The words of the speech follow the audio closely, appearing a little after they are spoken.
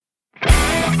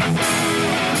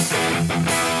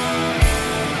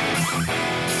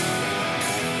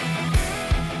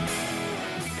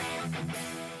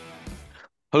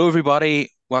Hello, everybody.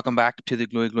 Welcome back to the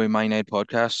Glory Glory My Night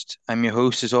podcast. I'm your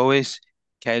host, as always,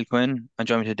 Kyle Quinn, and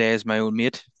joining me today is my old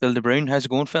mate, Phil De Bruyne. How's it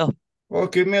going, Phil? Well,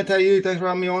 good mate, how you? Thanks for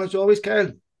having me on as always,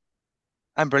 Kyle.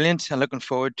 I'm brilliant. I'm looking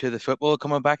forward to the football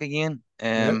coming back again,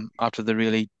 Yep. after the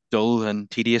really dull and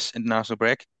tedious international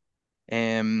break.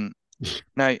 Um,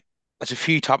 Now, there's a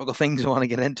few topical things I want to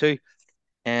get into.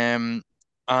 Um,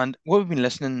 and what we've been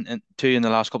listening to in the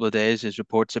last couple of days is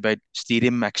reports about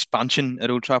stadium expansion at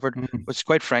Old Trafford, Mm. which is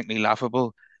quite frankly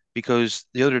laughable because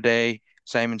the other day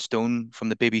Simon Stone from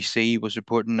the BBC was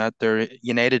reporting that their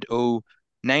United owe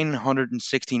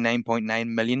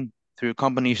 969.9 million through a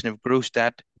combination of gross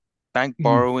debt, bank Mm.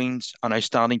 borrowings, and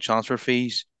outstanding transfer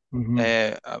fees,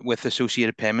 Mm-hmm. with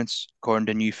associated payments, according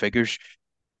to new figures.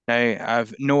 Now,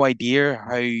 I've no idea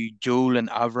how Joel and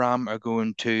Avram are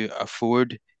going to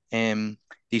afford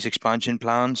these expansion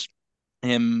plans.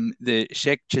 The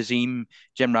Sheikh Chazim,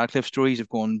 Jim Radcliffe stories have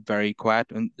gone very quiet,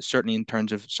 and certainly in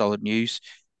terms of solid news.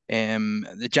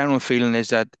 The general feeling is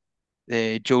that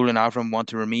Joel and Avram want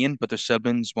to remain, but their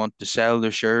siblings want to sell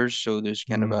their shares. So there's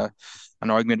kind of Mm. an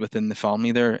argument within the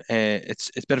family there. It's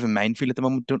a bit of a minefield at the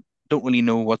moment. Don't really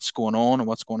know what's going on and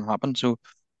what's going to happen. So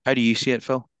how do you see it,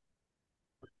 Phil?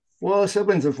 Well,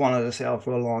 siblings have wanted to sell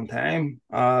for a long time.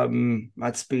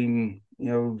 That's been,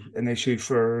 an issue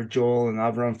for Joel and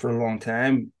Avram for a long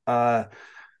time. The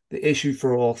issue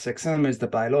for all six of them is the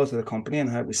bylaws of the company and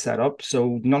how it was set up.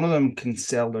 So none of them can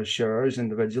sell their shares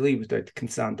individually without the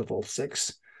consent of all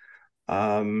six.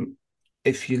 Um,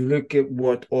 if you look at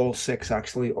what all six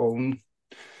actually own,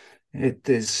 it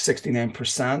is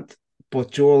 69%,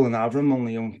 but Joel and Avram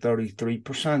only own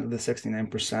 33% of the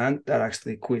 69%. That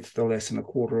actually equates to less than a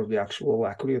quarter of the actual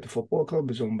equity of the football club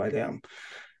is owned by them.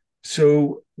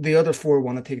 So the other four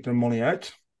want to take their money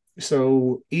out.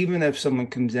 So even if someone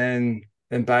comes in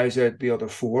and buys out the other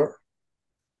four,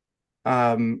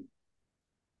 um,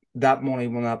 that money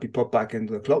will not be put back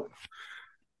into the club.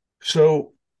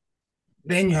 So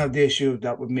then you have the issue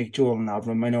that would make Joel and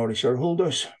Avram minority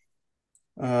shareholders.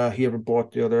 He ever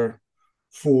bought the other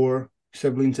four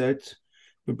siblings out,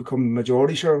 who become the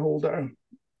majority shareholder.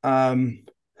 Um,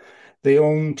 they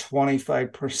own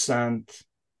 25%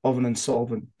 of an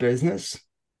insolvent business,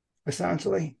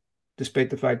 essentially, despite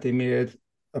the fact they made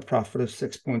a profit of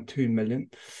 6.2 million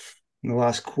in the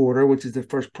last quarter, which is the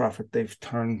first profit they've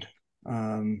turned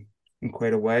in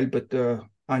quite a while. But the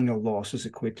annual losses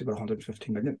equate to about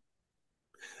 150 million.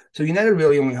 So United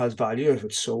really only has value if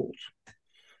it's sold.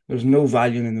 There's no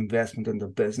value in an investment in the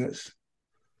business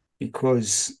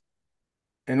because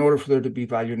in order for there to be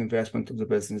value in investment of the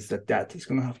business, that debt is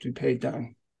going to have to be paid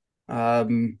down.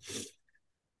 Um,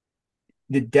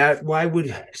 the debt, why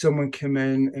would someone come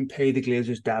in and pay the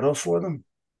Glazers' debt off for them?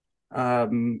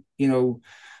 Um, you know,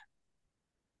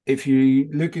 if you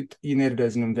look at United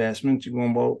as an investment, you're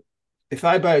going, well, if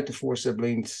I buy out the four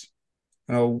siblings,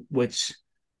 which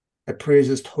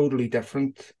appraises totally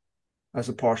different as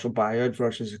a partial buyout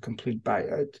versus a complete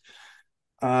buyout.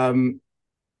 Um,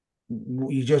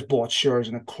 you just bought shares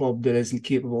in a club that isn't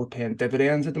capable of paying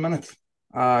dividends at the minute,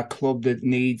 a club that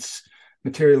needs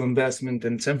material investment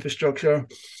in its infrastructure,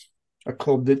 a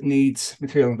club that needs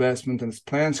material investment in its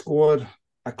playing squad,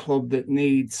 a club that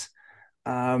needs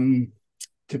um,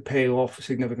 to pay off a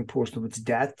significant portion of its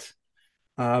debt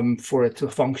for it to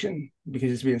function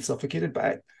because it's being suffocated by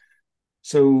it.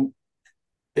 So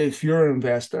if you're an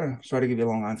investor, sorry to give you a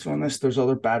long answer on this, there's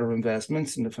other better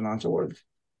investments in the financial world.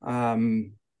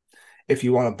 Um, if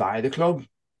you want to buy the club,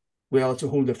 well, it's a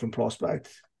whole different prospect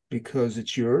because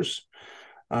it's yours.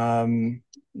 Um,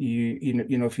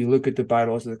 if you look at the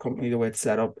bylaws of the company, the way it's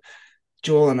set up,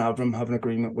 Joel and Avram have an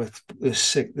agreement with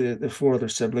the four other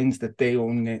siblings that they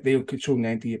control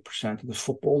 98% of the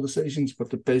football decisions, but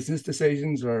the business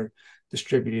decisions are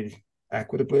distributed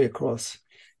equitably across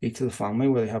each of the family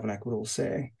where they have an equitable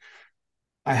say.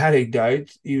 I had a doubt,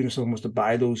 even if someone was to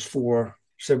buy those four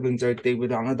siblings out, they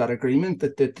would honour that agreement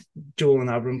that Joel and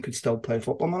Avram could still play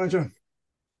football manager,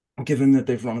 given that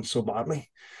they've run it so badly.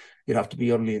 You'd have to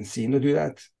be utterly insane to do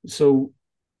that. So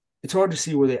it's hard to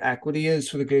see where the equity is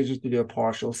for the Glazers to do a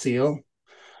partial sale,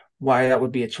 why that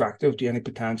would be attractive to any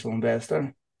potential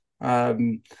investor.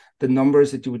 Um, the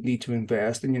numbers that you would need to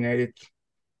invest in United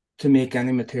to make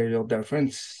any material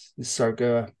difference is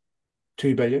circa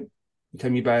 2 billion. By the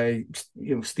time you buy,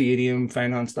 stadium,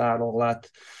 finance that, all that.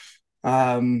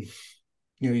 Um,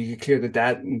 you can clear the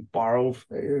debt and borrow,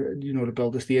 to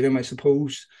build a stadium, I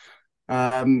suppose.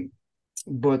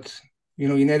 But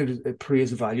United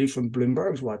appraised value from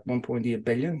Bloomberg's what 1.8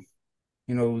 billion.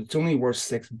 It's only worth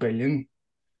 6 billion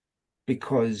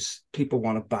because people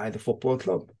want to buy the football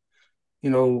club.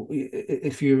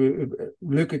 If you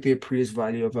look at the appraised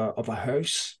value of a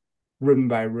house, room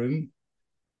by room,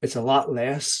 it's a lot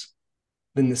less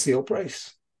than the sale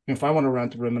price. If I want to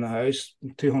rent a room in a house,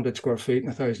 200 square feet and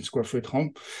 1,000 square foot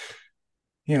home,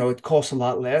 it costs a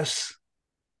lot less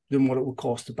than what it would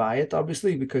cost to buy it,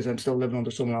 obviously, because I'm still living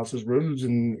under someone else's rules,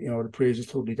 and the price is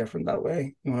totally different that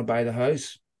way. You want to buy the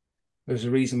house, there's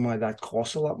a reason why that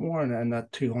costs a lot more, and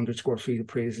that 200 square feet of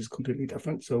praise is completely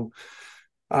different. So,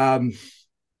 um,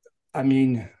 I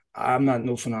mean, I'm not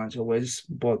no financial whiz,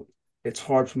 but it's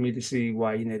hard for me to see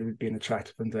why United would be an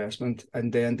attractive investment,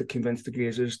 and then to convince the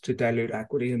Glazers to dilute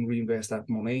equity and reinvest that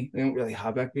money. They don't really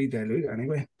have equity dilute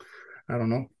anyway. I don't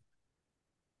know.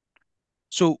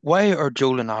 So why are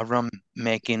Joel and Avram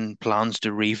making plans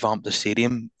to revamp the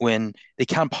stadium when they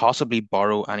can't possibly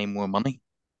borrow any more money?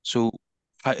 So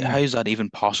how Mm. is that even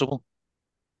possible?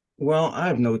 Well, I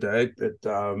have no doubt that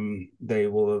they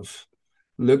will have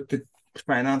looked at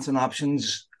financing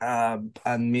options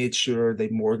and made sure they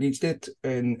mortgaged it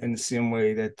in the same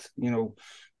way that, go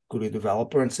to a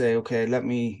developer and say, okay,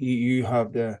 you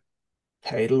have the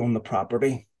title on the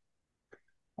property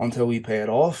until we pay it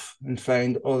off, and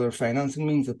find other financing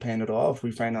means of paying it off,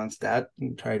 refinance debt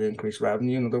and try to increase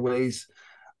revenue in other ways.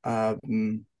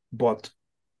 But,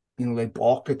 they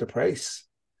balk at the price.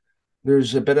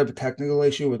 There's a bit of a technical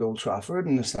issue with Old Trafford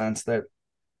in the sense that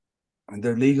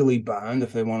they're legally bound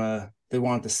if they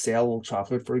want to sell Old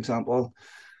Trafford, for example,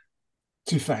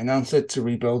 to finance it to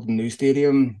rebuild a new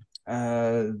stadium.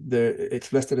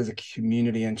 It's listed as a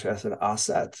community interested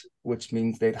asset, which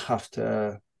means they'd have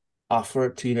to offer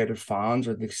it to United fans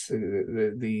or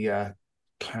the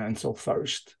council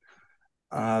first.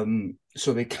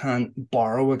 So they can't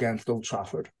borrow against Old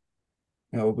Trafford,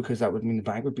 because that would mean the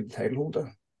bank would be the title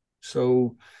holder.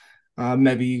 So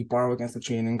maybe you borrow against the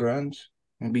training grounds.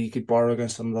 Maybe you could borrow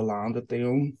against some of the land that they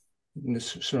own in the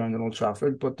surrounding Old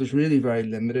Trafford. But there's really very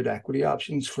limited equity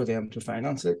options for them to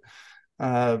finance it.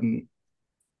 Um,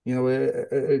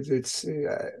 it's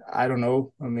I don't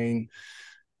know. I mean,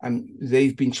 and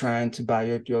they've been trying to buy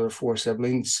out the other four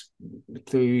siblings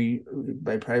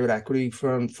by private equity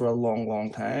firm for a long,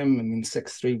 long time. I mean,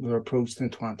 Sixth Street were approached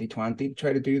in 2020 to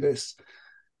try to do this,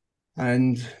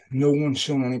 and no one's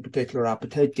shown any particular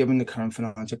appetite given the current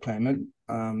financial climate,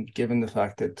 given the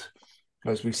fact that,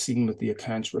 as we've seen with the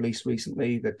accounts released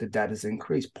recently, that the debt has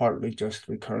increased, partly just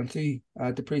through currency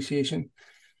depreciation.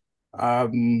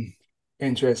 Um,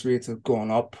 Interest rates have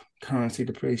gone up, currency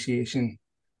depreciation.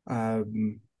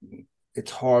 Um,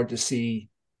 it's hard to see,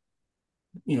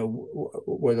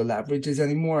 where the leverage is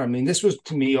anymore. I mean, this was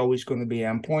to me always going to be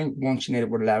endpoint. Once United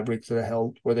were leveraged to the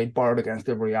hilt, where they borrowed against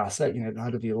every asset United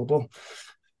had available,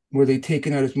 where they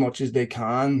taken out as much as they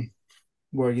can,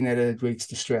 where United had reached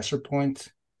the stressor point.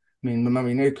 I mean, remember,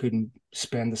 United couldn't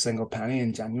spend a single penny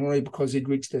in January because they'd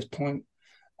reached this point.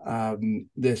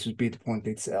 This would be the point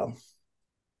they'd sell.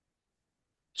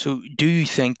 So do you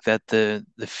think that the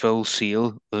full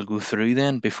sale will go through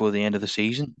then before the end of the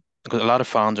season? Because a lot of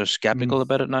fans are Mm. skeptical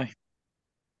about it now.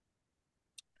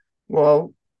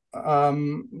 Well,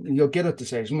 you'll get a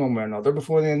decision one way or another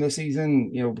before the end of the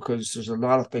season, because there's a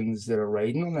lot of things that are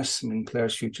riding on this. I mean,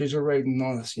 players' futures are riding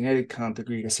on this. United can't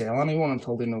agree to sell anyone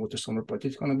until they know what their summer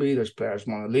budget's going to be. There's players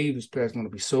want to leave, there's players want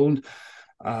to be sold.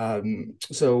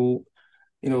 So,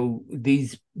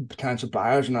 these potential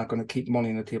buyers are not going to keep money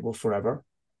on the table forever.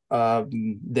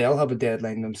 They'll have a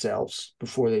deadline themselves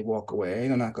before they walk away.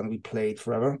 They're not going to be played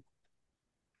forever.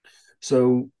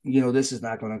 So, this is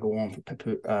not going to go on for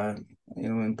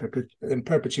in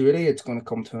perpetuity. It's going to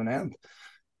come to an end.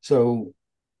 So,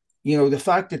 the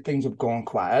fact that things have gone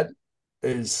quiet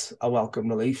is a welcome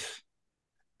relief.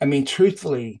 I mean,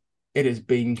 truthfully, it has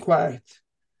been quiet.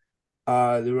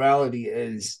 The reality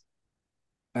is,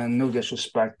 and no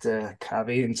disrespect to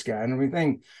Cavi and Sky and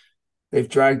everything, they've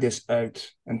dragged this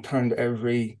out and turned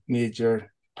every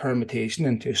major permutation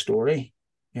into a story.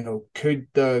 Could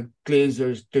the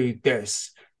Glazers do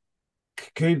this?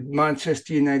 Could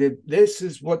Manchester United? This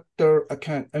is what their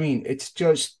account. I mean, it's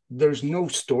just there's no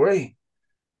story,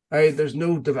 right? There's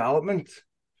no development.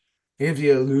 They have the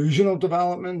illusion of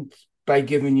development by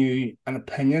giving you an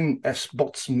opinion, if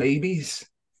buts, maybes,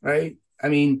 right? I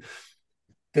mean,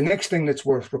 the next thing that's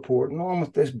worth reporting on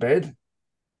with this bid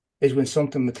is when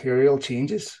something material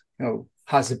changes.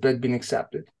 Has the bid been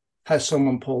accepted? Has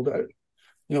someone pulled out?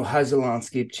 Has the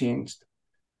landscape changed?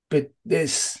 But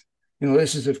this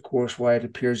is of course why it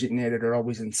appears that United are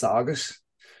always in sagas,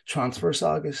 transfer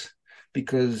sagas,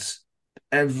 because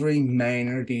every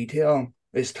minor detail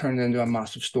is turned into a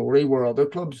massive story where other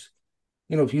clubs,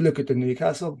 if you look at the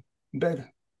Newcastle bid,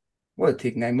 well, it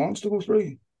take 9 months to go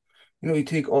through. You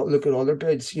take look at other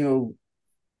bids,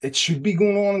 it should be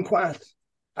going on in quiet.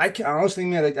 I can honestly,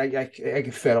 man, I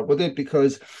get fed up with it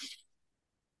because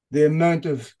the amount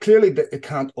of clearly that it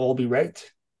can't all be right?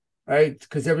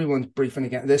 Because everyone's briefing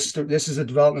again. This is a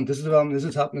development. This is development. This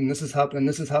is happening. This is happening.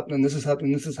 This is happening. This is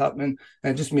happening. This is happening,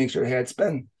 and it just makes your head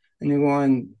spin. And you're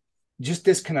going, just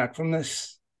disconnect from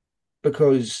this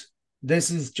because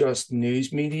this is just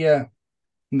news media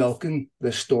milking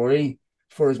the story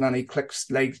for as many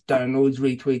clicks, likes, downloads,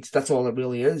 retweets. That's all it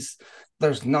really is.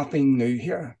 There's nothing new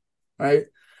here, right?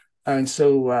 And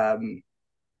so,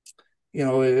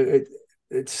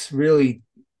 it's really,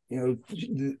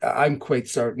 I'm quite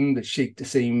certain that Sheikh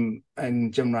Dassim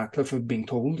and Jim Ratcliffe have been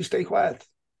told to stay quiet.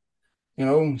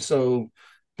 So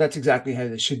that's exactly how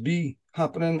this should be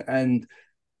happening. And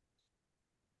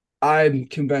I'm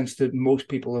convinced that most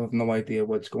people have no idea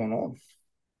what's going on.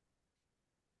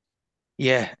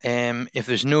 Yeah, if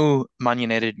there's no Man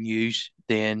United news,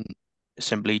 then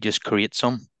simply just create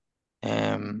some,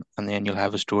 and then you'll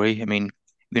have a story. I mean,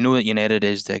 we know that United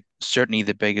is certainly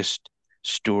the biggest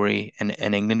story in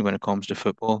England when it comes to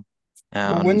football.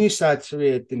 Well, when Um, you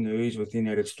saturate the news with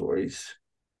United stories,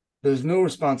 there's no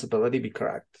responsibility to be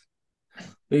correct.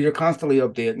 You're constantly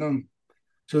updating them.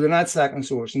 So they're not second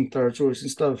source and third source and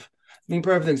stuff. I mean,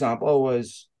 perfect example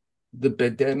was the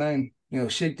bid deadline.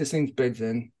 Sheikh Dassim's bids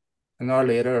in, an hour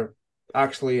later,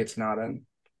 actually it's not in.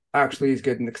 Actually, he's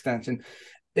getting an extension.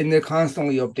 And they're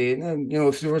constantly updating him.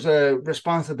 If there was a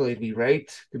responsibility to be right,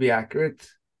 to be accurate,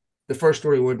 the first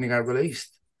story wouldn't have got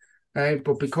released. Right.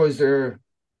 But because it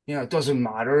doesn't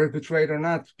matter if it's right or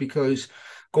not, because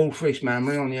goldfish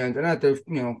memory on the internet, they've,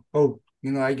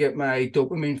 I get my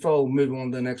dopamine full, move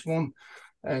on to the next one.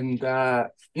 And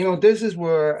this is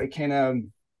where I kind of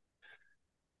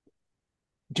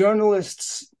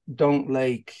journalists don't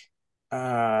like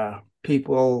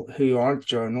people who aren't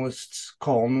journalists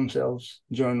calling themselves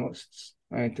journalists.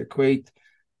 Right? They're quite,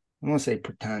 I don't want to say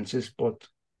pretentious, but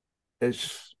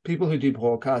it's people who do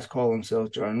podcasts call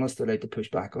themselves journalists. They like to push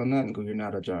back on that and go, "You're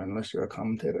not a journalist, you're a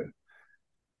commentator."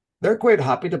 They're quite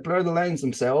happy to blur the lines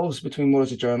themselves between what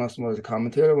is a journalist and what is a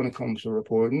commentator when it comes to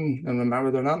reporting. And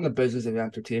remember, they're not in the business of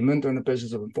entertainment, they're in the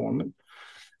business of informant.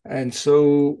 And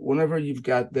so whenever you've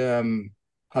got them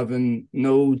having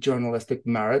no journalistic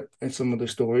merit in some of the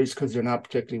stories because they're not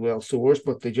particularly well sourced,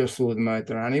 but they just throw them out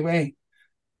there anyway,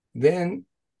 then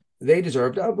they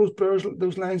deserve to have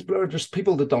those lines blurred. There's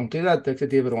people that don't do that, like the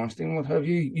David Ornstein, what have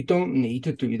you. You don't need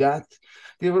to do that.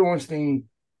 David Ornstein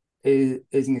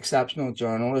is an exceptional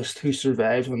journalist who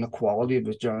survives on the quality of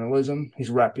his journalism. He's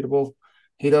reputable.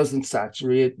 He doesn't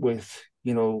saturate with,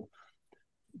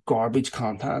 garbage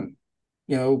content,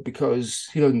 because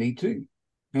he doesn't need to.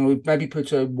 He maybe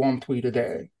puts out one tweet a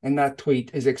day, and that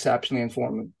tweet is exceptionally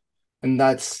informative. And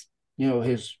that's,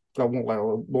 his got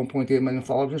 1.8 million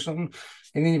followers or something.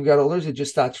 And then you've got others that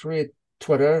just saturate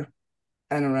Twitter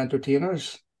and are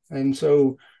entertainers. And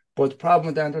so, but the problem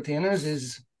with the entertainers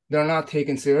is they're not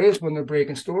taken serious when they're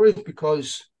breaking stories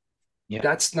because yeah,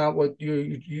 that's not what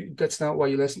that's not why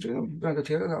you listen to them. They're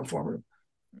entertaining, not informative.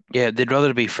 yeah, they'd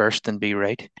rather be first than be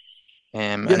right.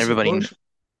 And Yes, of course.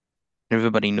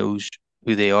 everybody knows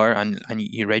who they are, and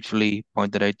you rightfully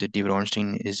pointed out that David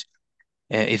Ornstein is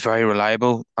very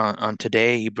reliable. On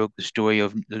today, he broke the story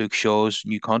of Luke Shaw's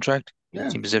new contract. Yeah.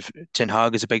 Seems as if Ten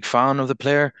Hag is a big fan of the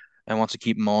player and wants to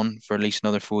keep him on for at least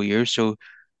another 4 years. So,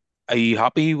 are you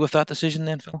happy with that decision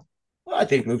then, Phil? Well, I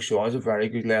think Luke Shaw is a very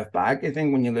good left back. I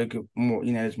think when you look at more,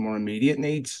 his more immediate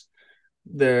needs,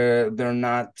 they're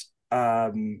not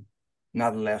a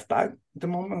left back at the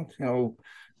moment. I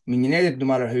mean, United, no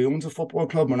matter who owns a football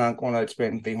club, are not going out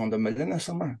spending 300 million this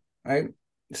summer, right?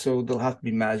 So they'll have to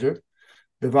be measured.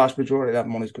 The vast majority of that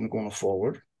money is going to go on a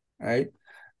forward, right?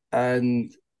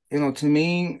 And to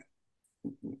me,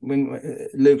 when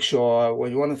Luke Shaw,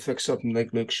 when you want to fix something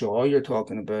like Luke Shaw, you're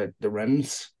talking about the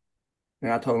rims.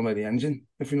 You're not talking about the engine,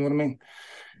 if you know what I mean.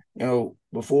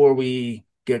 Before we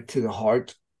get to the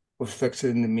heart of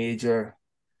fixing the major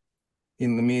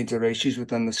issues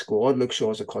within the squad, Luke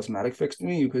Shaw's a cosmetic fix to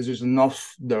me because there's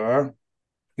enough there.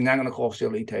 He's not going to cost you a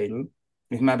league title.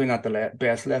 He's maybe not the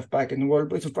best left back in the world,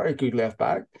 but he's a very good left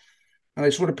back. And I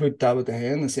sort of put David De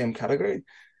Gea in the same category.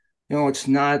 It's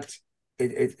not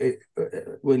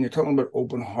when you're talking about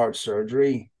open heart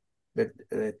surgery that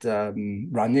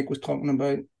Ranić was talking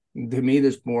about. To me,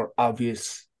 there's more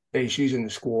obvious issues in the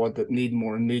squad that need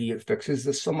more immediate fixes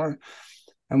this summer.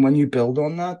 And when you build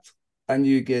on that and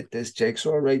you get this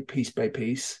jigsaw right piece by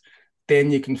piece, then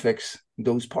you can fix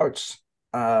those parts.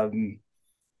 Um,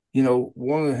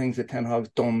 one of the things that Ten Hag's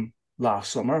done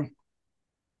last summer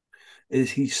is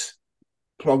he's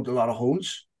plugged a lot of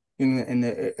holes in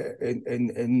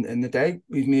the day.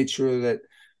 We've made sure that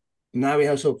now we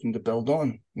have something to build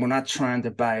on. We're not trying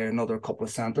to buy another couple of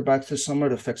centre backs this summer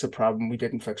to fix a problem we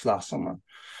didn't fix last summer.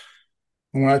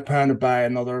 And we're not trying to buy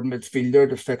another midfielder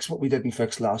to fix what we didn't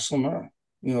fix last summer.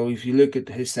 If you look at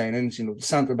his signings, the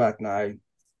centre back now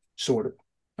sorted,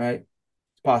 right?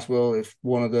 It's possible if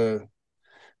one of the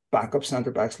backup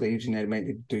centre backs leaves, United might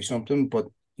need to do something, but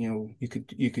you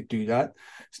could do that.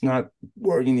 It's not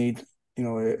where you need.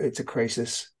 It's a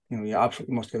crisis. You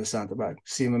absolutely must get a centre back.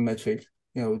 Same in midfield.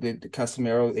 The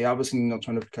Casemiro. They obviously need an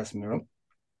alternative to Casemiro.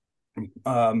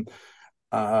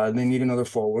 They need another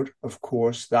forward, of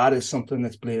course. That is something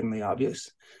that's blatantly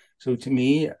obvious. So to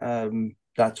me,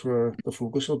 that's where the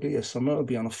focus will be. This summer will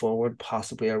be on a forward,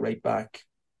 possibly a right back,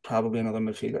 probably another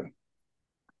midfielder.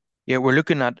 Yeah, we're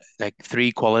looking at like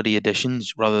three quality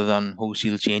additions rather than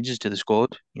wholesale changes to the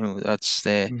squad. That's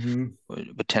the Mm-hmm.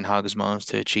 what Ten Hag has managed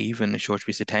to achieve in a short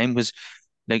space of time. Was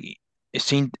like it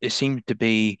seemed to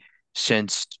be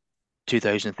since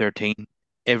 2013,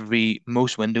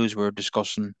 most windows were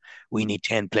discussing we need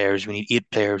 10 players, we need 8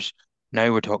 players.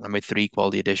 Now we're talking about three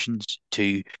quality additions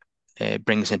to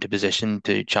bring us into position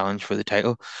to challenge for the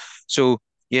title. So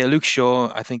yeah, Luke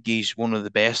Shaw, I think he's one of the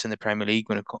best in the Premier League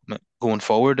going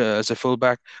forward as a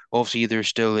fullback. Obviously, there's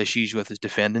still issues with his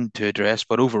defending to address,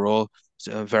 but overall,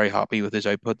 very happy with his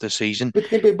output this season.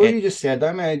 But what Uh, you just said,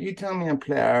 that man, you tell me a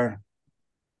player,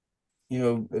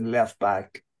 left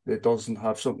back that doesn't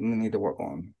have something they need to work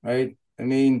on, right? I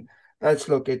mean, let's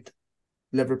look at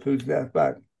Liverpool's left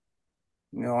back.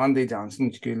 Andy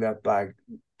Johnson's a good left back.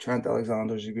 Trent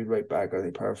Alexander's a good right back. Are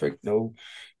they perfect? No.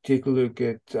 Take a look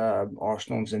at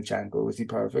Arsenal Zinchenko. Is he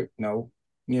perfect? No.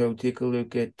 Take a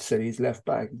look at City's left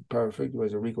back. Perfect.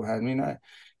 Was it Rico Henry now?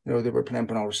 They were playing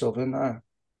Bernardo Silva in there.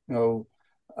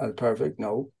 Perfect?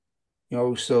 No.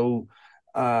 So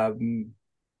um,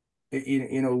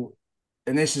 you know,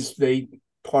 and this is the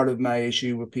part of my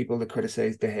issue with people that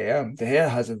criticize De Gea. De Gea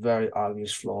has a very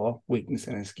obvious flaw, weakness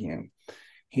in his game.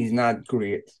 He's not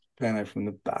great playing out from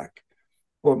the back.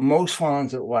 But most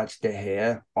fans that watch De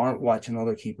Gea aren't watching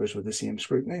other keepers with the same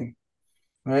scrutiny,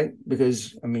 right?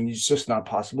 Because, I mean, it's just not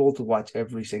possible to watch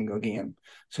every single game.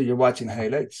 So you're watching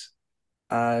highlights.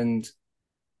 And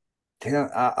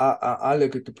I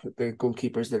look at the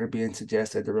goalkeepers that are being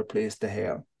suggested to replace De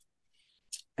Gea,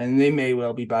 and they may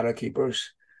well be better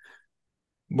keepers,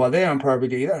 but they aren't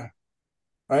perfect either,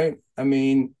 right? I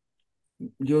mean,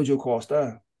 Jojo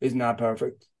Costa is not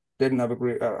perfect. Didn't have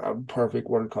a perfect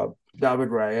World Cup. David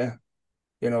Raya,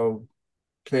 you know,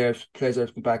 plays out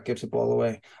from the back, gives the ball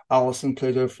away. Allison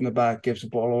plays out from the back, gives the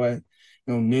ball away.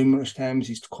 Numerous times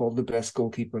he's called the best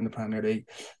goalkeeper in the Premier League.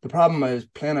 The problem is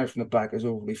playing out from the back is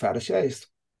overly fetishized.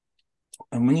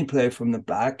 And when you play from the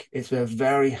back, it's a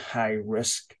very high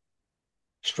risk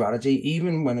strategy,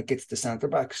 even when it gets to centre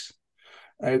backs,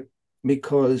 right?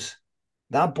 Because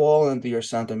that ball into your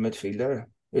centre midfielder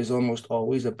is almost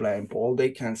always a blind ball. They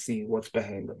can't see what's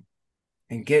behind them.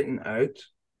 And getting out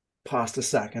past the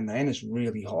second line is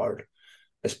really hard,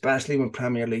 especially when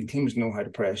Premier League teams know how to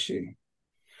press you.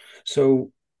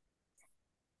 So,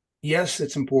 yes,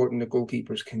 it's important that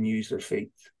goalkeepers can use their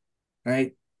feet,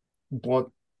 right? But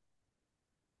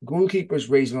goalkeepers'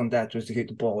 raison on that was to get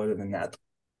the ball out of the net.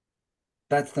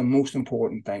 That's the most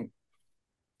important thing.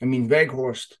 I mean,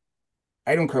 Weghorst,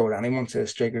 I don't care what anyone says,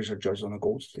 strikers are judged on the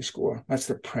goals they score. That's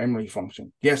their primary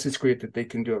function. Yes, it's great that they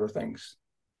can do other things,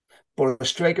 but a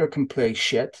striker can play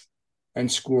shit and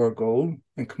score a goal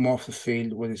and come off the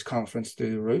field with his confidence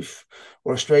through the roof,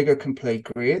 or a striker can play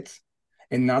great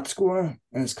and not score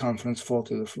and his confidence fall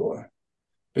to the floor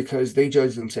because they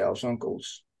judge themselves on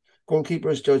goals.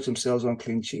 Goalkeepers judge themselves on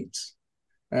clean sheets.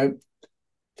 Right?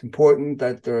 It's important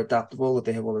that they're adaptable, that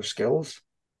they have other skills.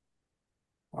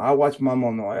 I watch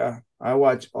Manuel Neuer. I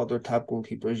watch other top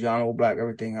goalkeepers, Jan Oblak,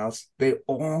 everything else. They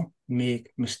all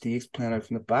make mistakes playing out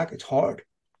from the back. It's hard.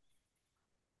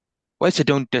 whilst I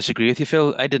don't disagree with you,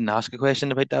 Phil, I didn't ask a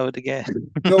question about David again.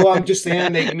 No, I'm just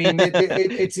saying, like, I mean,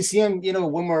 it's the same,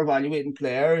 when we're evaluating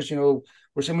players, where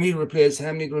somebody need to replace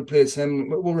him.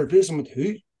 We'll replace him with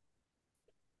who?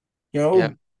 Yeah.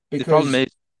 The problem Because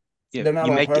is, they're not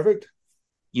all perfect.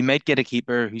 you might get a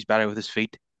keeper who's better with his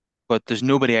feet, but there's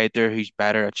nobody out there who's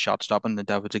better at shot stopping than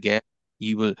David De Gea.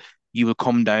 You will you will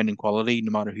come down in quality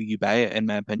no matter who you buy, in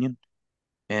my opinion.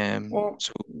 Well,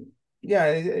 So yeah,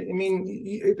 I mean,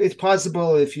 it's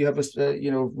possible if you have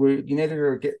where United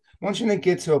are once you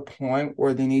get to a point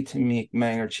where they need to make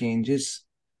minor changes,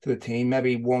 to the team,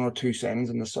 maybe one or two signings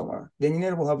in the summer, then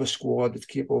United will have a squad that's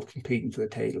capable of competing for the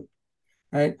title.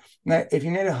 Right now, if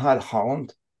United had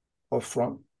Holland up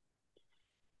front,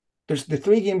 there's the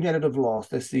 3 games United have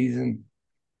lost this season.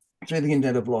 3 games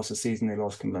United have lost this season, they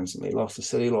lost convincingly. They lost to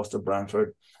City, lost to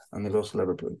Brentford, and they lost to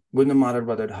Liverpool. Wouldn't have mattered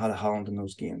whether they had a Holland in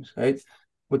those games, right?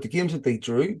 But the games that they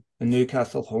drew, the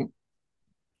Newcastle home,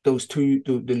 those two,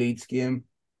 the Leeds game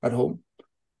at home,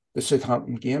 the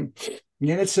Southampton game,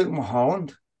 United sitting with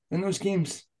Holland in those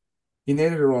games.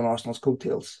 United are on Arsenal's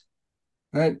coattails,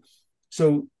 right?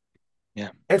 So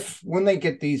Yeah. if when they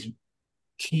get these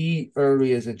key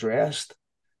areas addressed,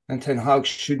 and Ten Hag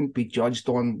shouldn't be judged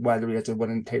on whether he has a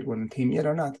winning team yet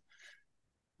or not,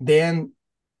 then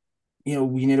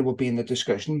United will be in the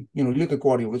discussion. Look at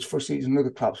Guardiola's first season, look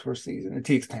at Klopp's first season. It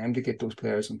takes time to get those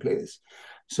players in place.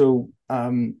 So,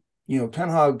 Ten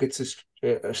Hag gets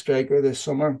a striker this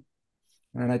summer,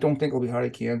 and I don't think it'll be Harry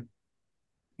Kane.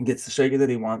 He gets the striker that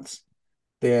he wants,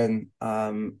 then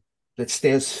that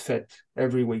stays fit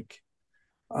every week,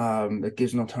 that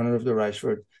gives an alternative to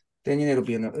Rashford, then United will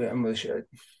be in the shirt.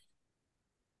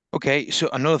 Okay, so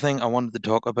another thing I wanted to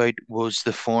talk about was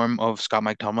the form of Scott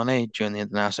McTominay during the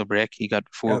international break. He got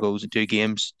four Yep. goals in 2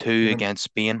 games, two Yep. against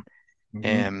Spain,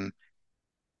 Mm-hmm. um,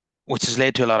 which has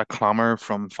led to a lot of clamour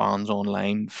from fans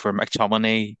online for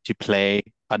McTominay to play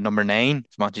at number 9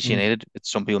 for Manchester Mm-hmm. United. Which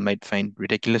some people might find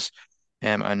ridiculous.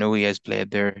 I know he has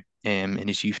played there in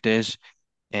his youth days.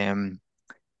 Um,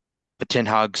 but Ten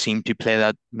Hag seemed to play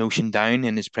that notion down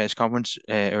in his press conference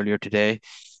earlier today.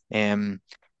 Um,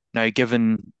 Now,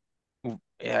 given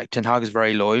Ten Hag is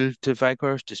very loyal to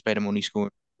Weghorst, despite him only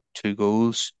scoring 2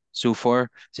 goals so far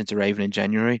since arriving in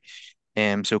January.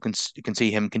 So you can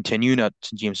see him continuing at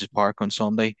St James's Park on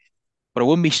Sunday. But I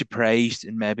wouldn't be surprised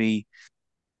in maybe,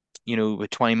 with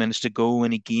 20 minutes to go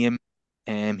in a game,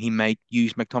 he might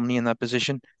use McTominay in that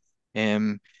position.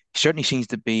 He certainly seems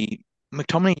to be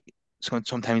McTominay can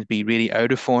sometimes be really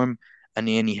out of form, and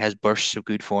then he has bursts of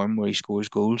good form where he scores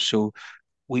goals. So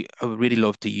I would really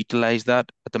love to utilize that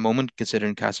at the moment,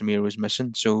 considering Casemiro is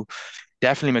missing. So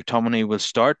definitely McTominay will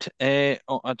start at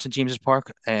St James's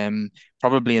Park.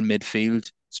 Probably in midfield,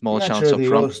 I'm small not chance sure up they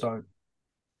front. will start.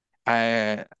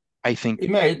 I I He think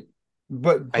might,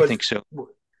 but I but think so.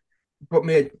 but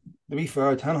mate, to be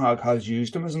fair, Ten Hag has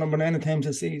used him as a number 9 at times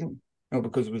this season,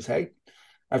 because of his height.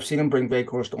 I've seen him bring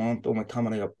Bakehurst on to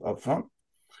McTominay up front.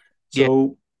 Yeah,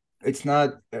 So it's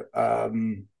not,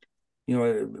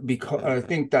 because I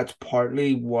think that's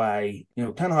partly why,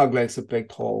 Ten Hag likes a big,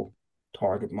 tall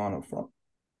target man up front,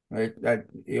 right? That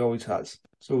he always has.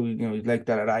 So, he's like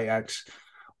that at Ajax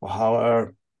or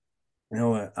Haller.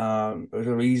 There's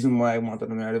a reason why I wanted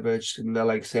Arnautovic and they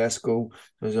like Sesko.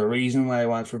 There's a reason why I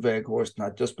went for Weghorst,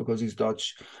 not just because he's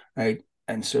Dutch, right?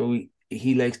 And so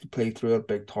he likes to play through a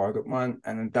big target man,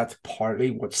 and that's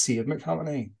partly what saved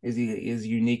McTominay is his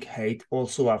unique height.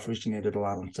 Also offers United a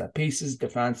lot on set pieces,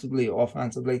 defensively,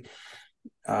 offensively.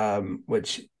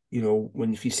 Which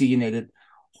when if you see United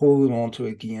holding on to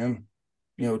a game,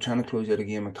 trying to close out a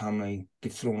game, McTominay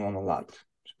gets thrown on a lot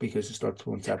because he starts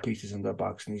throwing set pieces in their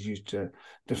box and he's used to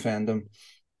defend them.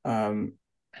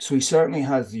 So he certainly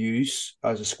has use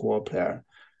as a squad player.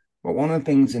 But one of the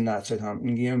things in that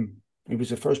Southampton game, he was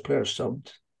the first player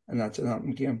subbed in that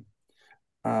Southampton game.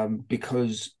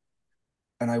 Because,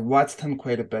 and I watched him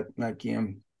quite a bit in that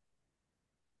game,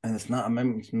 and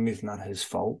maybe it's not his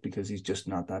fault because he's just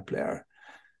not that player.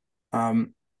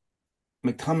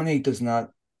 McTominay does not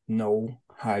know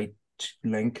how to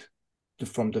link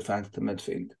from defence to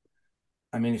midfield.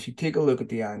 I mean, if you take a look at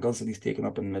the angles that he's taken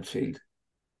up in midfield,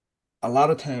 a lot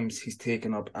of times he's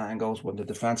taken up angles when the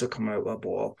defence are coming out with a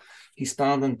ball. He's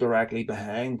standing directly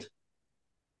behind.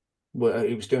 Well,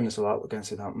 he was doing this a lot against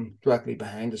Southampton, directly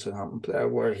behind the Southampton player,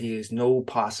 where he has no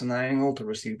passing angle to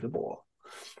receive the ball.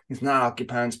 He's not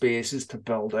occupying spaces to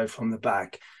build out from the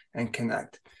back and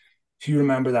connect. If you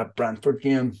remember that Brentford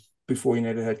game before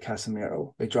United had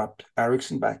Casemiro, they dropped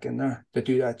Ericsson back in there to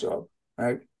do that job,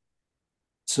 right?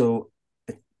 So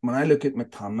when I look at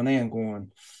McTominay, I'm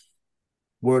going,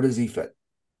 where does he fit?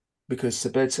 Because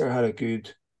Sabitzer had a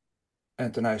good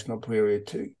international period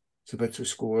too. Sabitzer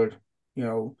scored, you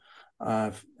know,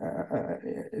 uh,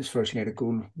 his first United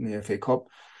goal in the FA Cup,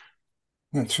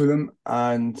 went through them,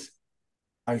 and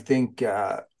I think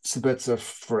Sabitzer,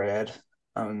 Fred,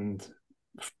 and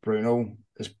Bruno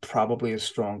is probably his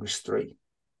strongest three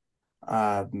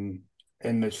in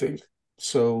midfield.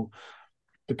 So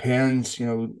depends,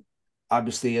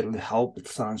 obviously it'll help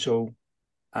with Sancho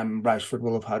and Rashford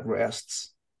will have had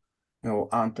rests.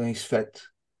 Anthony's fit.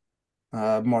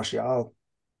 Martial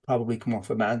probably come off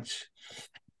the bench.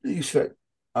 He's fit.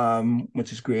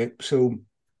 which is great. So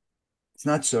it's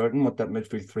not certain what that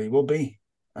midfield three will be.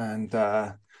 And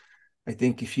I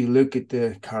think if you look at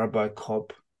the Carabao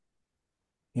Cup,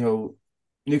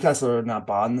 Newcastle are not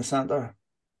bad in the centre.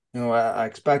 I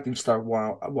expect him to start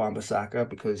Wan-Bissaka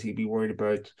because he'd be worried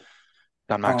about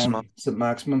Dan Maximum. St.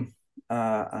 Maximin,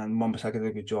 and Wan-Bissaka did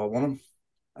a good job on him.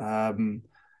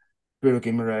 Bruno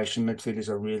Guimaraes in midfield is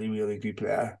a really, really good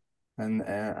player, and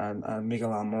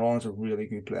Miguel Almiron is a really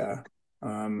good player.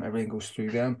 Everything goes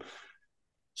through them.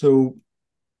 So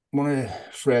one of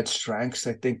Fred's strengths,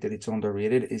 I think that it's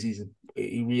underrated, is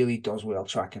he really does well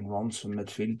tracking runs from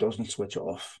midfield. He doesn't switch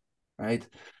off, right?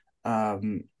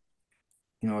 Um,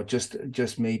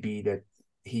 just maybe that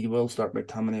he will start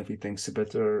McTominay if he thinks a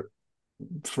bit, or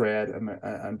Fred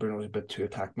and Bruno's a bit too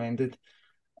attack minded.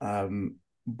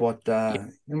 But Yeah,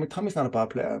 McTominay's not a bad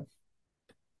player.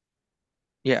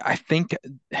 yeah, I think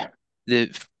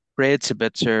the Fred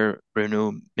Sabitzer,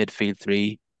 Bruno midfield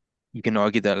three, you can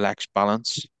argue that it lacks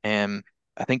balance.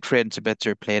 I think Fred and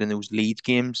Sabitzer played in those Leeds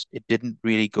games. It didn't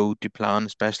really go to plan,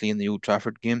 especially in the Old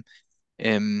Trafford game.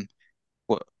 Um,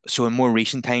 so in more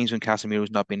recent times when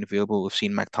Casemiro's not been available, we've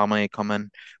seen McTominay come in.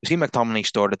 We've seen McTominay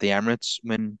start at the Emirates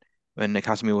when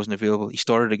Casemiro wasn't available. He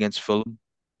started against Fulham,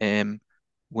 um,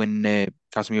 when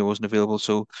Casemiro wasn't available.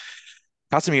 So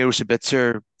Casemiro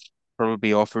Sabitzer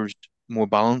probably offers more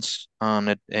balance on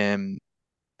it,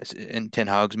 in Ten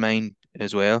Hag's mind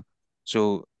as well.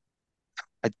 So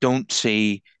I don't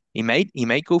see he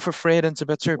might go for Fred and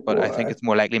Sabitzer, but I Well, think it's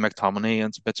more likely McTominay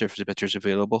and Sabitzer if Sabitzer's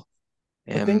available.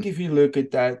 I think Um, if you look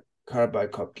at that Carabao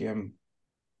Cup game,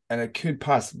 and it could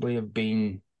possibly have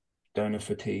been down to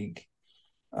fatigue,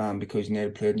 because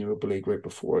United played in Europa League right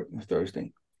before it on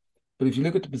Thursday. But if you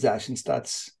look at the possession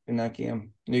stats in that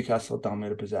game, Newcastle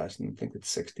dominated possession. I think it's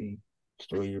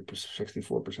 63 or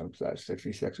 64% possession,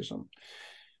 66 or something.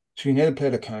 So United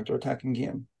played a counter-attacking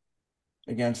game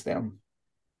against them.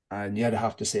 And you'd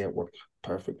have to say it worked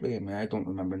perfectly. I mean, I don't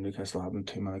remember Newcastle having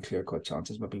too many clear-cut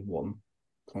chances, maybe one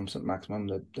from St. Maximin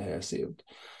that they saved.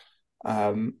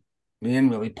 They didn't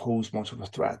really pose much of a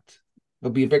threat.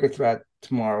 There'll be a bigger threat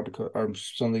tomorrow or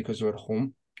Sunday because they're at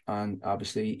home, and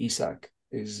obviously Isak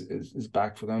is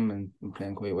back for them and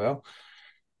playing quite well.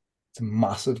 It's a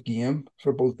massive game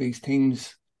for both these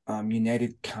teams.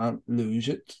 United can't lose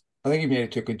it. I think if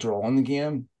United took a draw in the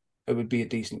game, it would be a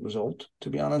decent result, to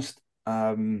be honest.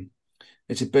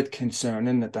 It's a bit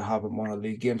concerning that they haven't won a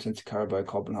league game since the Carabao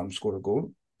Cup and haven't scored a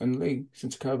goal in the league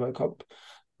since the Carabao Cup.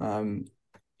 Um,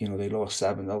 they lost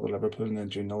 7-0 to Liverpool and then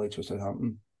drew 0 to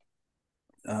Southampton.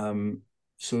 Um,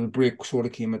 so the break sort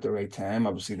of came at the right time.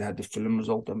 Obviously, they had the Fulham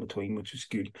result in between, which was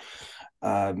good.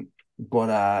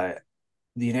 But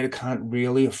the United can't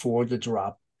really afford to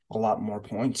drop a lot more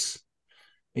points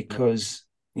yeah, because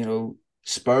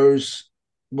Spurs.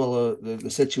 Well, the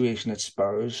situation at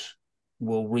Spurs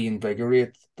will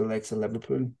reinvigorate the likes of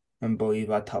Liverpool and believe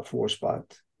that top four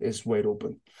spot is wide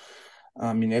open.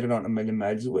 United aren't a million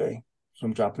miles away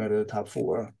from dropping out of the top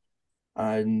four,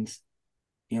 and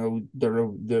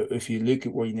if you look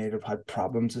at where United have had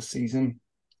problems this season,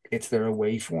 it's their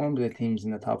away form to the teams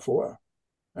in the top four,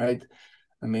 right?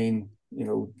 I mean,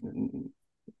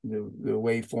 the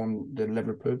away form, the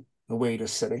Liverpool, away to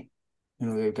City,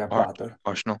 they got Ar battered.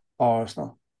 Arsenal.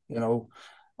 Arsenal, you know.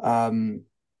 Um,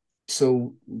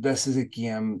 so this is a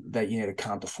game that United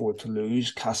can't afford to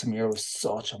lose. Casemiro is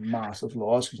such a massive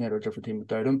loss because United are a different team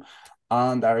without him.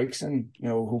 And Eriksen,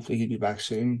 hopefully he'll be back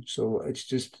soon. So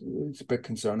it's a bit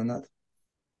concerning that.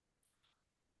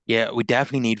 Yeah, we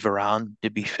definitely need Varane to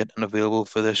be fit and available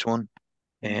for this one.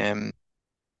 Um,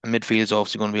 Midfield is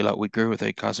obviously going to be a lot weaker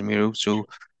without Casemiro, so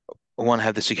I want to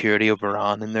have the security of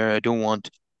Varane in there. I don't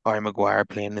want Harry Maguire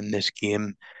playing in this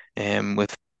game,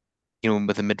 with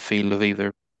with a midfield of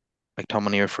either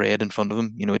McTominay or Fred in front of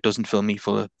him. It doesn't fill me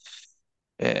full of,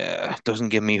 doesn't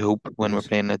give me hope when we're Yes,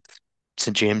 playing at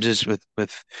St James's with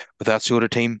that sort of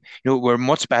team. We're a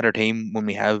much better team when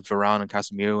we have Varane and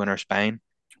Casemiro in our spine.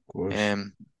 of course.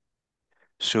 Um,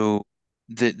 so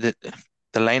the the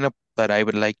the lineup that I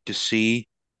would like to see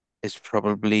is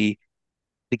probably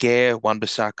De Gea,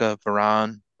 Wan-Bissaka,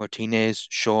 Varane, Martinez,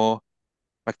 Shaw,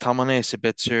 McTominay,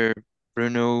 Sabitzer,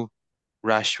 Bruno,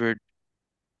 Rashford,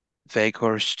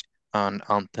 Weghorst, and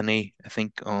Anthony, I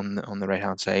think on the right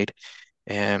hand side.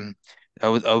 Um, I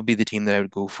would be the team that I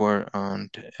would go for, and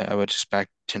I would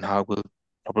expect Ten Hag will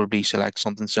probably select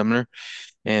something similar.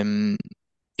 Um,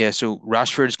 yeah, so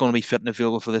Rashford is going to be fit and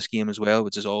available for this game as well,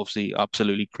 which is obviously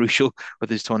absolutely crucial with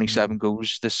his 27 Mm.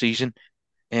 goals this season.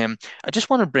 I just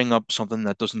want to bring up something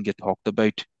that doesn't get talked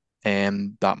about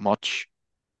that much,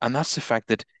 and that's the fact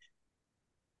that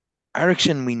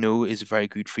Ericsson, we know, is a very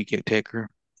good free kick taker.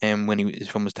 And when he was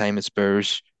from his time at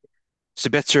Spurs,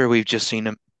 Sabitzer, we've just seen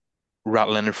him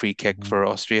rattle in a free kick Mhm. for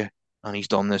Austria, and he's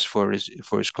done this for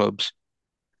his clubs.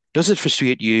 Does it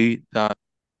frustrate you that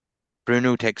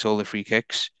Bruno takes all the free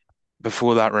kicks?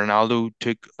 Before that, Ronaldo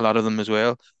took a lot of them as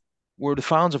well. Where the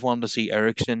fans have wanted to see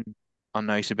Ericsson and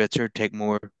now Sabitzer take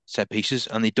more set pieces,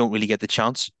 and they don't really get the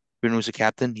chance. Bruno's the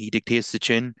captain; he dictates the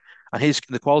tune, and his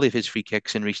the quality of his free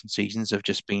kicks in recent seasons have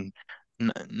just been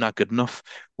n not good enough.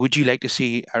 Would you like to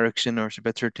see Ericsson or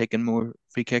Sabitzer taking more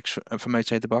free kicks from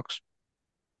outside the box?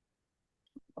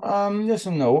 Yes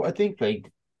and no. I think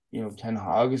Ten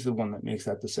Hag is the one that makes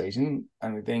that decision,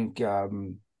 and I think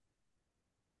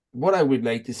what I would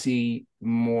like to see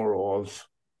more of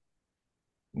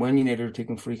when United are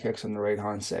taking free kicks on the right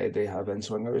hand side, they have in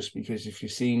swingers because if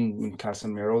you've seen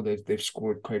Casemiro, they've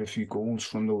scored quite a few goals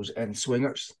from those in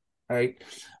swingers, right?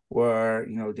 Where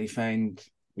they find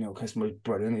Casemiro's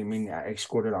brilliant. I mean, I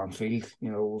scored it on field,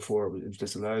 before it was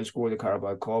disallowed. Scored the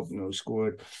Carabao Cup,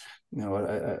 scored,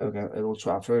 at Old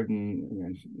Trafford,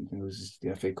 and it was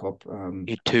the FA Cup.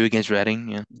 He had two against Reading,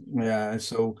 yeah. Yeah,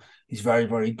 so he's very,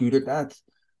 very good at that.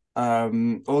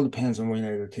 All depends on where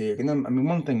United are taking them. I mean,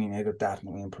 one thing United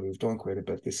definitely improved on quite a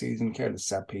bit this season, careless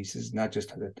set pieces, not just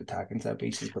how they attacking set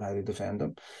pieces, but how they defend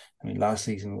them. I mean, last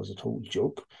season was a total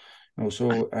joke.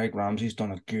 So Eric Ramsey's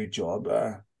done a good job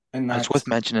in And that. it's worth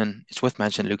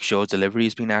mentioning Luke Shaw's delivery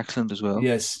has been excellent as well.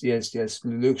 Yes, yes, yes.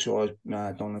 Luke Shaw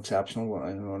has done exceptional.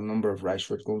 A number of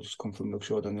Rashford goals come from Luke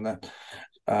Shaw down the net.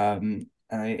 And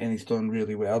he's done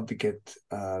really well to get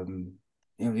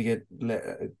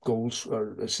goals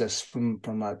or assists from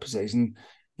that position.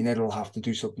 United will have to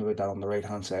do something about that on the right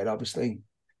hand side, obviously,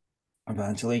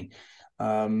 eventually.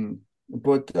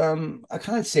 But I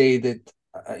can't say that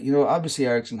obviously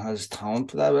Ericsson has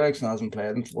talent for that. But Ericsson hasn't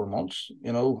played in 4 months.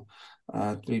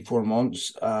 3 4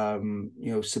 months.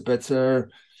 Sabitzer.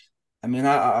 I mean,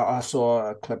 I saw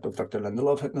a clip of Victor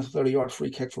Lindelof hitting a 30-yard free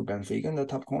kick for Benfica in the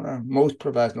top corner. Most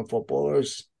professional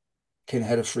footballers can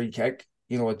hit a free kick,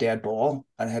 a dead ball,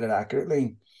 and hit it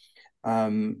accurately.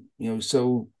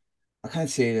 So I can't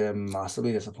say that I'm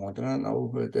massively disappointed in it.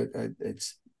 No, but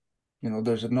it's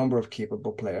there's a number of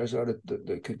capable players there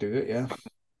that could do it. Yeah.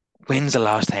 When's the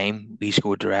last time we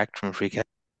scored direct from a free kick?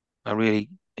 I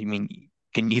mean,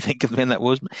 can you think of when that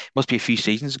was? Must be a few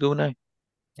seasons ago now.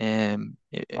 I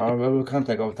can't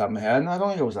think off the top of my head. No, I don't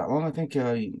think it was that long. I think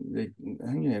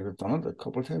United have done it a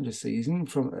couple of times this season.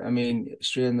 I mean,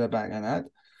 straight in the back of that.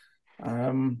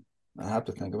 Um, I have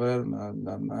to think about it.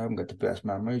 I haven't got the best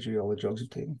memory due to all the drugs I've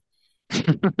taken.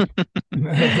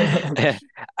 Uh,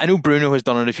 I know Bruno has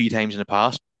done it a few times in the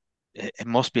past. It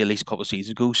must be at least a couple of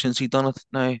seasons ago since he done it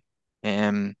now.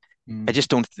 Um, I Mm. just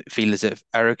don't feel as if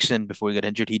Ericsson, before he got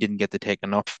injured, he didn't get to take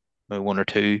enough, one or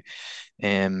two.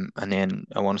 And then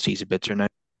I want to see Sabitzer now.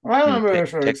 I You know, remember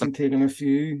take them. Ericsson taking a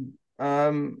few.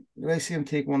 Did I see him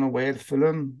take one away at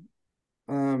Fulham?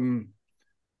 Um,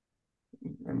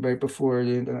 right before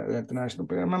the international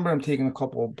break. I remember him taking a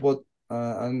couple, but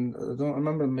and I don't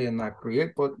remember him being that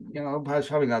great. But I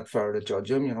probably not fair to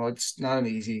judge him. It's not an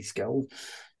easy skill.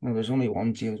 There's only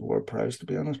one James Ward-Prowse, to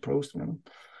be honest. Proust,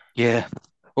 Yeah.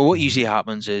 Well, what Mhm. usually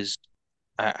happens is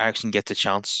Ericsson gets a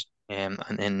chance, and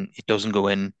then it doesn't go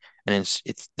in, and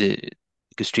it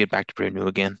goes straight back to Bruno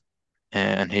again.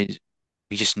 And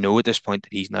we just know at this point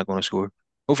that he's not going to score.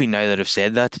 Hopefully, now that I've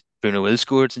said that, Bruno will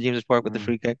score at St James's Park with the Mm.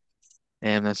 free kick.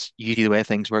 And that's usually the way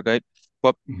things work out.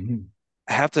 But Mhm.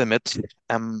 I have to admit,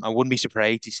 I wouldn't be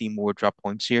surprised to see more drop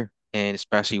points here, and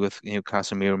especially with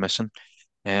Casemiro missing.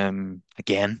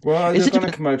 Again, Well, is they're it going to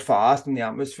even? come out fast in the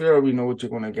atmosphere. We know what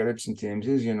you're going to get at St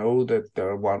James's. You know that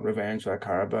they want revenge for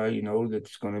Carabao. You know that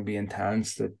it's going to be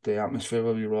intense. That the atmosphere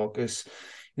will be raucous.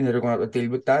 They're going to have to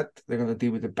deal with that. They're going to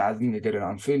deal with the bad thing they did at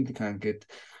Anfield. They can't get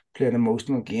play an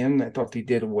emotional game. I thought they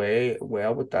did way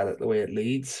well with that at the way at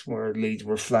Leeds, where Leeds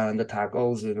were flying the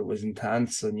tackles and it was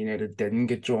intense, and United didn't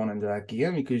get drawn into that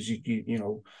game because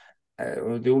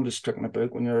the oldest trick in the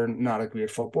book when you're not a great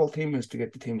football team is to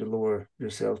get the team to lower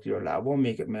yourself to your level,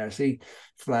 make it messy,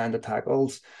 flying the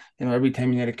tackles. Every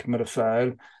time you need to commit a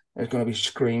foul, there's going to be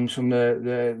screams from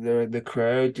the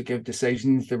crowd to give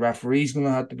decisions. The referee's going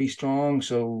to have to be strong.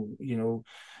 So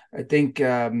I think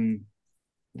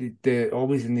the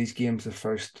always in these games the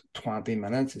first 20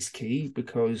 minutes is key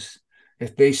because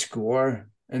if they score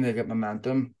and they get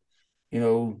momentum,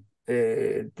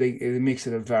 it makes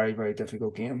it a very very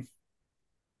difficult game.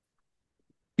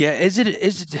 Yeah, is it?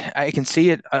 Is it? I can see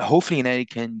it. Hopefully, United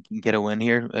can get a win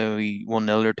here. We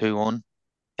 1-0 or 2-1.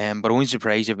 But I wouldn't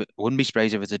surprised if it wouldn't be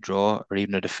surprised if it's a draw or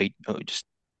even a defeat. Just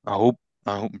I hope.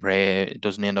 I hope and pray it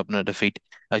doesn't end up in a defeat.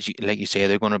 Like you say,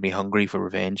 they're going to be hungry for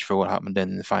revenge for what happened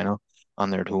in the final.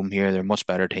 And they're at home here. They're a much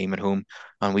better team at home,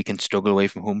 and we can struggle away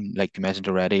from home, like you mentioned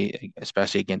already,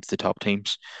 especially against the top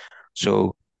teams.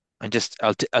 So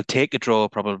I'll take a draw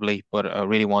probably, but I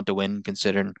really want to win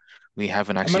considering we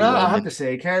haven't I mean, actually I won have the to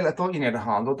say, Kyle, I thought United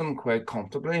handled them quite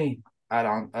comfortably at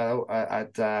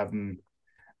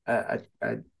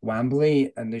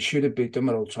Wembley, and they should have beat them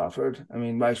at Old Trafford. I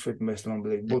mean, Rashford missed an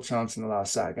unbelievable chance in the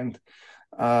last second.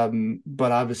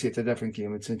 But obviously, it's a different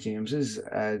game at St James's,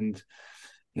 and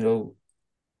you know,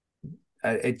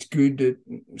 it's good that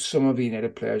some of the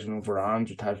United players,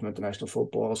 Varane's retired from international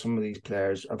football. Some of these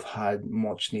players have had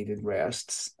much needed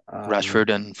rests. Rashford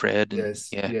and Fred, and Yes,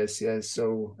 yeah. yes, yes.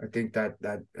 So I think that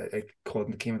it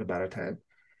came at a better time.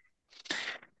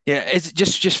 Yeah, it's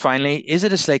just finally, is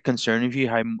it a slight concern of you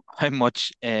how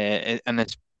much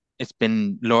and it's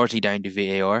been largely down to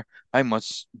VAR, how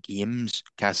much games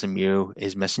Casemiro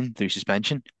is missing through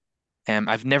suspension?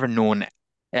 I've never known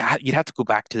you'd have to go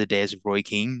back to the days of Roy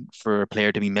Keane for a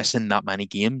player to be missing that many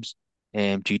games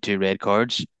due to red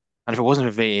cards. And if it wasn't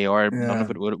for VAR, none Yeah,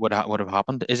 of it would have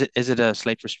happened. Is it a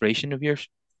slight frustration of yours?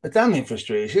 it's definitely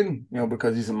frustration,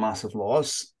 because he's a massive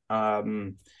loss. I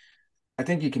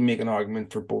think you can make an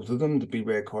argument for both of them to be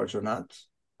red cards or not.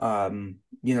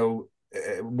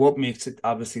 What makes it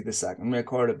obviously the second red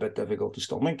card a bit difficult to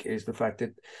stomach is the fact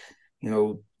that, you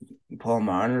know, Paul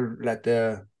Marner let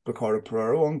the Ricardo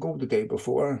Pereira one go the day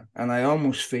before, and I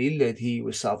almost feel that he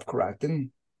was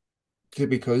self-correcting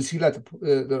because he let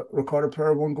the Ricardo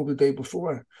Pereira one go the day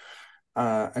before,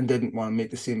 and didn't want to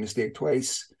make the same mistake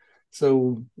twice.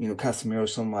 So, Casemiro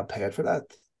somewhat paid for that.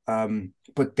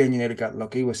 But then United got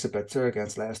lucky with Sabitzer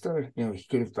against Leicester. He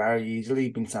could have very easily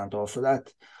been sent off for that.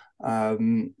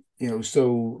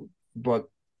 But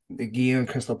again,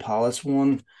 Crystal Palace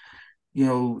won. You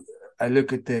know, I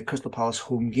look at the Crystal Palace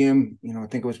home game. I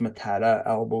think it was Mateta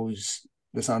elbows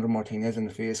Lisandro Martinez in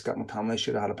the face. Scott McTominay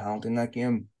should have had a penalty in that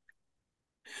game.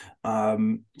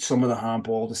 Some of the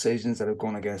handball decisions that have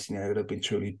gone against United have been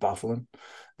truly baffling.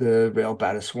 The Real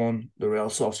Betis one, the Real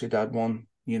Sociedad one,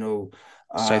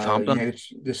 Southampton. United,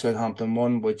 the Southampton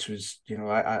one, which was,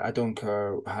 I don't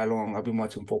care how long I've been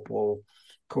watching football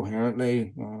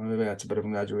coherently. Well, maybe that's a bit of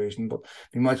an exaggeration, but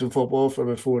I've been watching football for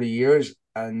about 40 years,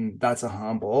 and that's a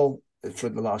handball for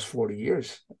the last 40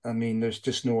 years. I mean, there's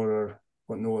just no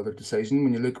other decision.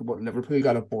 When you look at what Liverpool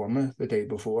got at Bournemouth the day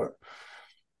before,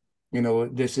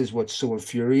 this is what's so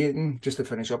infuriating. Just to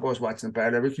finish up, I was watching a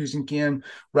Bayer Leverkusen game.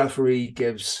 Referee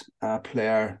gives a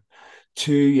player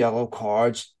two yellow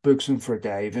cards, books him for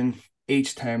diving.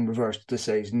 Each time reversed the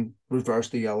decision,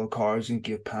 reversed the yellow cards and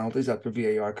gave penalties after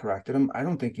VAR corrected him. I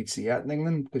don't think you'd see that in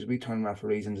England because we turn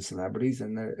referees into celebrities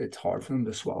and it's hard for them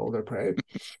to swallow their pride.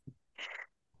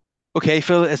 Okay,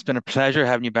 Phil, it's been a pleasure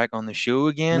having you back on the show My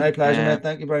again. pleasure, mate.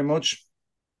 Thank you very much.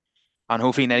 And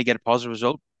hopefully now you get a positive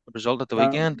result at the Uh,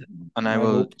 weekend. And I I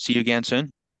will hope. see you again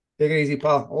soon. Take it easy,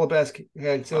 pal. All the best.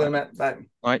 Okay, see you All later, right. mate. Bye.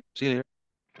 All right. See you later.